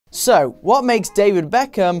So, what makes David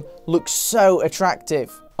Beckham look so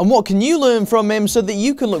attractive? And what can you learn from him so that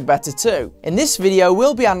you can look better too? In this video,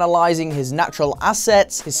 we'll be analysing his natural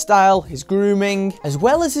assets, his style, his grooming, as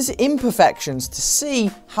well as his imperfections to see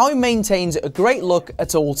how he maintains a great look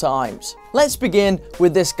at all times. Let's begin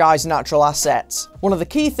with this guy's natural assets. One of the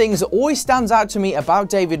key things that always stands out to me about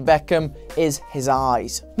David Beckham is his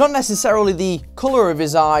eyes. Not necessarily the colour of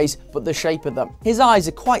his eyes, but the shape of them. His eyes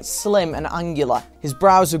are quite slim and angular. His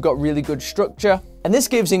brows have got really good structure, and this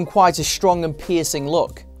gives him quite a strong and piercing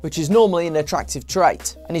look, which is normally an attractive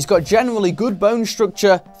trait. And he's got generally good bone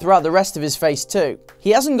structure throughout the rest of his face too.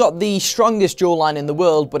 He hasn't got the strongest jawline in the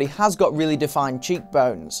world, but he has got really defined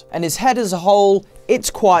cheekbones. And his head as a whole,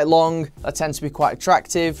 it's quite long, that tends to be quite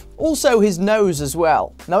attractive. Also his nose as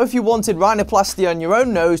well. Now if you wanted rhinoplasty on your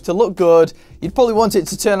own nose to look good, you'd probably want it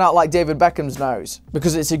to turn out like David Beckham's nose,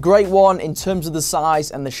 because it's a great one in terms of the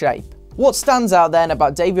size and the shape. What stands out then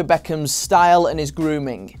about David Beckham's style and his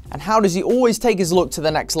grooming? And how does he always take his look to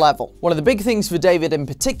the next level? One of the big things for David in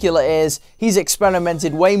particular is he's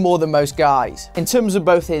experimented way more than most guys, in terms of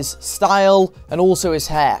both his style and also his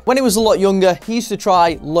hair. When he was a lot younger, he used to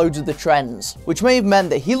try loads of the trends, which may have meant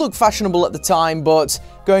that he looked fashionable at the time, but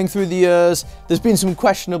going through the years, there's been some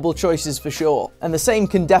questionable choices for sure. And the same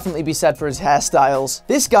can definitely be said for his hairstyles.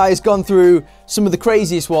 This guy has gone through some of the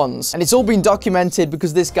craziest ones, and it's all been documented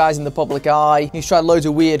because this guy's in the public eye. He's tried loads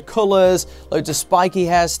of weird colours, loads of spiky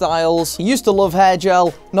hairstyles. He used to love hair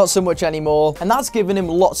gel, not so much anymore, and that's given him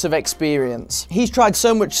lots of experience. He's tried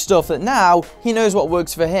so much stuff that now he knows what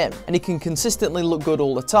works for him, and he can consistently look good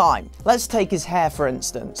all the time. Let's take his hair for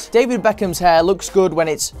instance. David Beckham's hair looks good when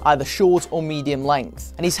it's either short or medium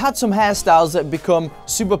length, and he's had some hairstyles that have become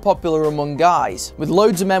super popular among guys, with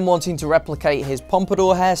loads of men wanting to replicate his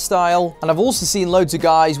pompadour hairstyle, and I've also seen loads of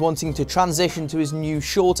guys wanting to transition to his new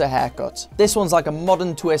shorter haircut. This one's like a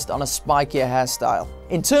modern twist on a spikier hairstyle.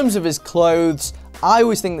 In terms of his clothes, I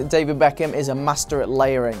always think that David Beckham is a master at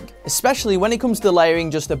layering, especially when it comes to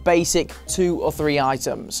layering just a basic 2 or 3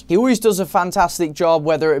 items. He always does a fantastic job,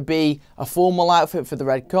 whether it be a formal outfit for the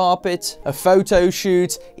red carpet, a photo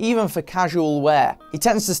shoot, even for casual wear. He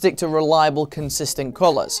tends to stick to reliable, consistent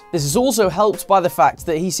colours. This is also helped by the fact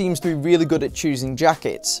that he seems to be really good at choosing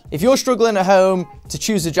jackets. If you're struggling at home to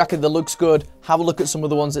choose a jacket that looks good, have a look at some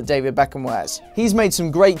of the ones that David Beckham wears. He's made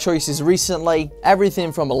some great choices recently,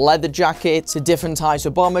 everything from a leather jacket to different types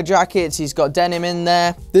of bomber jackets. He's got denim in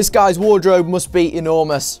there. This guy's wardrobe must be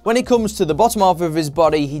enormous. When it comes to the bottom half of his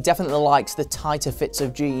body, he definitely likes the tighter fits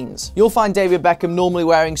of jeans. You'll find David Beckham normally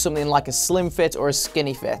wearing something like a slim fit or a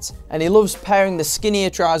skinny fit, and he loves pairing the skinnier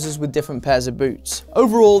trousers with different pairs of boots.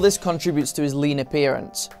 Overall, this contributes to his lean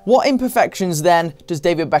appearance. What imperfections then does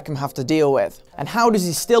David Beckham have to deal with? And how does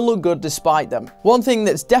he still look good despite them? One thing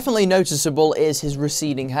that's definitely noticeable is his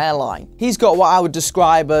receding hairline. He's got what I would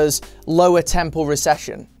describe as lower temple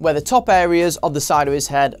recession, where the top areas of the side of his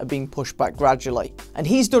head are being pushed back gradually. And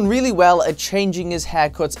he's done really well at changing his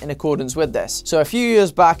haircuts in accordance with this. So a few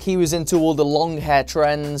years back, he was into all the long hair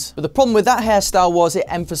trends, but the problem with that hairstyle was it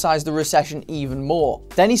emphasized the recession even more.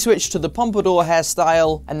 Then he switched to the pompadour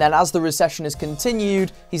hairstyle, and then as the recession has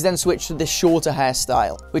continued, he's then switched to this shorter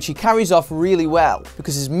hairstyle, which he carries off really well,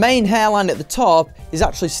 because his main hairline at the top is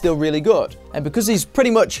actually still really good. And because he's pretty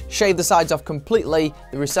much shaved the sides off completely,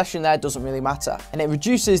 the recession there doesn't really matter. And it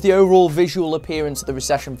reduces the overall visual appearance of the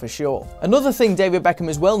recession for sure. Another thing David Beckham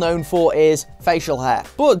is well known for is facial hair.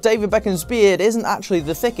 But David Beckham's beard isn't actually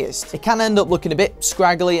the thickest. It can end up looking a bit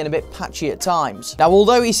scraggly and a bit patchy at times. Now,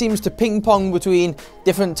 although he seems to ping pong between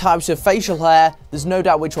different types of facial hair, there's no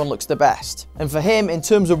doubt which one looks the best. And for him, in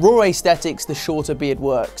terms of raw aesthetics, the shorter beard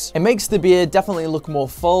works. It makes the beard definitely look more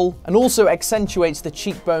full, and also accentuates the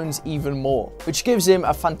cheekbones even more, which gives him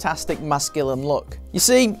a fantastic masculine look. You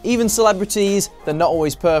see, even celebrities, they're not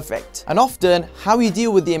always perfect, and often how you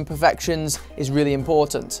deal with the imperfections is really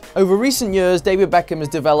important. Over recent years, David Beckham has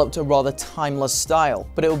developed a rather timeless style,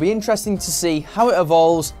 but it will be interesting to see how it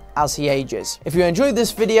evolves as he ages. If you enjoyed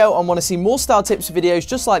this video and want to see more style tips videos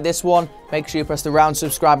just like this one, make sure you press the round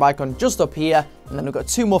subscribe icon just up here, and then I've got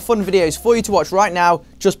 2 more fun videos for you to watch right now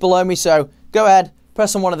just below me, so go ahead,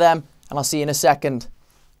 press on one of them, and I'll see you in a second.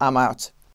 I'm out.